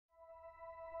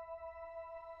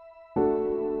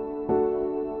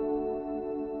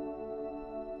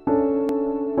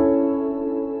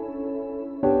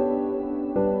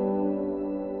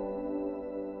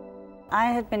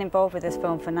had been involved with this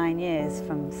film for 9 years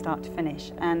from start to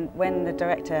finish, and when the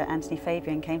director Anthony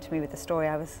Fabian came to me with the story,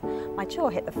 my jaw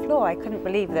hit the floor. I couldn't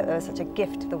believe that there was such a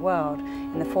gift to the world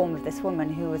in the form of this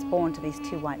woman who was born to these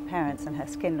two white parents and her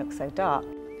skin looked so dark.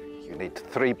 You need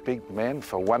 3 big men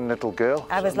for 1 little girl?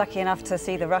 I was lucky enough to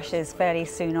see the rushes fairly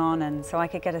soon on, and so I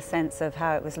could get a sense of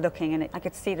how it was looking, and I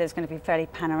could see that it was going to be fairly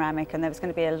panoramic and there was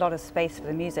going to be a lot of space for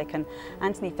the music, and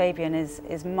Anthony Fabian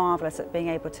is marvellous at being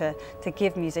able to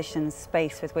give musicians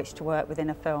space with which to work within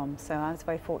a film, so I was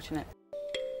very fortunate.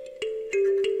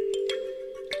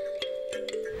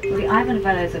 Well, the Ivor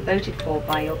Novellos are voted for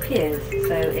by your peers,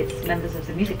 so it's members of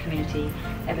the music community,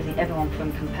 everyone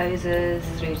from composers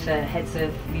through to heads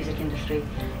of music industry.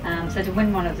 So to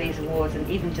win one of these awards and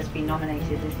even just be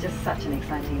nominated is just such an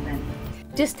exciting event.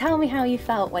 Just tell me how you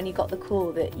felt when you got the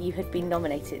call that you had been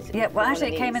nominated. Yeah, well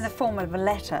actually it came in the form of a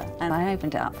letter, and I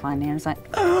opened it up finally and I was like,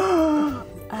 oh!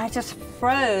 I just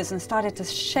froze and started to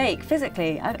shake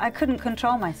physically. I couldn't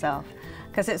control myself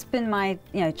because it's been my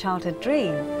childhood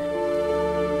dream.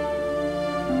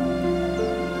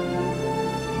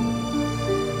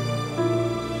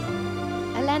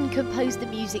 Helene composed the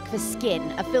music for Skin,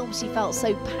 a film she felt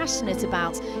so passionate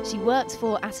about. She worked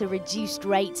for at a reduced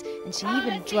rate, and she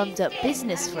even drummed up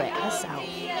business for it herself.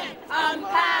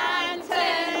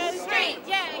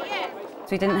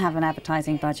 So we didn't have an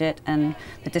advertising budget, and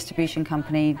the distribution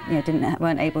company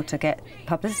weren't able to get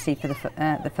publicity for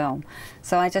the film.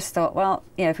 So I just thought, well,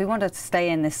 if we want to stay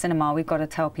in this cinema, we've got to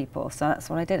tell people. So that's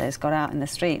what I did. I just got out in the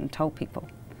street and told people.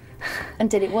 And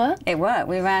did it work? It worked.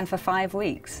 We ran for 5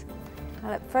 weeks.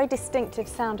 A very distinctive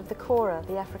sound of the kora,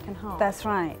 the African harp. That's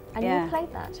right. And you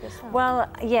played that yourself? Well,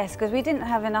 yes, because we didn't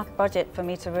have enough budget for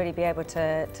me to really be able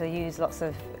to use lots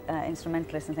of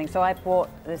instrumentalists and things. So I bought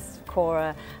this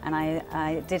kora, and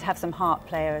I did have some harp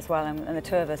player as well, and the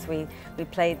two of us, we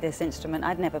played this instrument.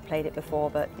 I'd never played it before,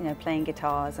 but playing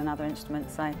guitars and other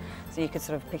instruments, so you could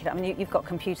sort of pick it up. I mean, you've got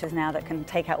computers now that can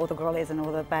take out all the grollies and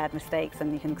all the bad mistakes,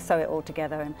 and you can sew it all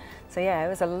together. And so yeah, it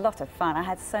was a lot of fun. I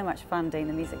had so much fun doing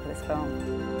the music for this film.